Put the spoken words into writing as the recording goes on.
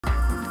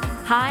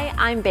Hi,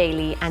 I'm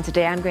Bailey, and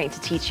today I'm going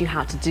to teach you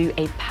how to do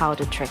a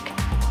powder trick.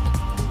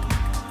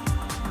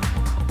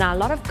 Now, a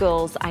lot of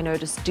girls I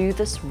notice do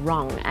this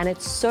wrong, and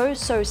it's so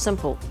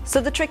simple.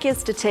 So the trick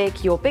is to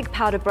take your big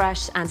powder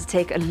brush and to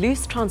take a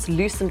loose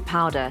translucent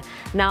powder.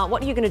 Now,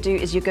 what you're going to do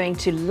is you're going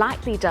to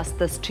lightly dust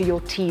this to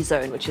your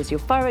T-zone, which is your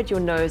forehead, your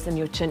nose, and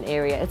your chin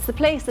area. It's the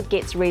place that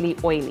gets really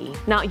oily.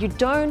 Now, you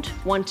don't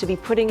want to be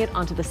putting it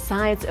onto the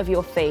sides of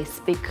your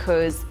face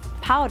because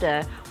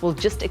powder will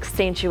just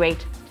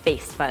accentuate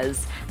face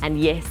fuzz.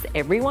 And yes,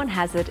 everyone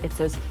has it. It's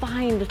those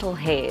fine little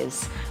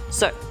hairs.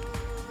 So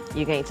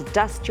you're going to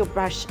dust your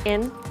brush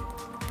in,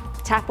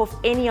 tap off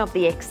any of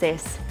the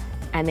excess,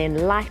 and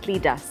then lightly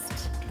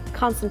dust,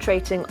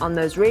 concentrating on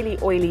those really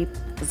oily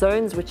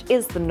zones, which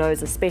is the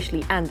nose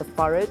especially and the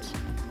forehead,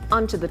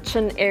 onto the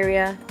chin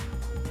area,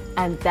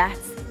 and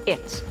that's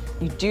it.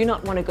 You do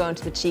not want to go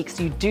onto the cheeks,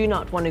 you do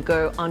not want to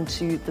go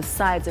onto the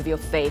sides of your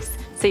face.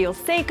 So you'll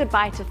say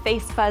goodbye to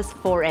face fuzz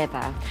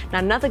forever. Now,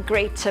 another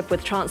great tip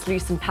with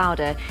translucent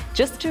powder,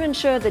 just to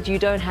ensure that you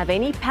don't have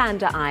any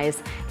panda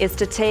eyes, is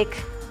to take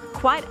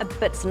quite a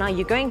bit. Now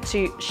you're going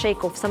to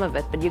shake off some of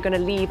it, but you're going to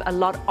leave a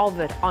lot of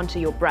it onto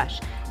your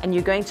brush, and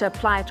you're going to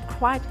apply it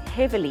quite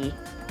heavily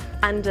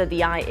under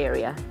the eye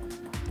area.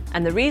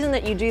 And the reason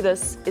that you do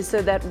this is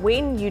so that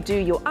when you do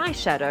your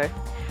eyeshadow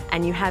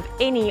and you have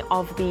any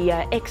of the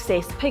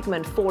excess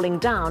pigment falling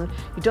down,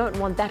 you don't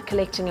want that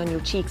collecting on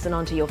your cheeks and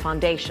onto your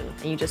foundation.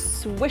 And you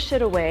just swish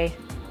it away,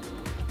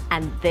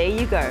 and there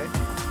you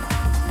go.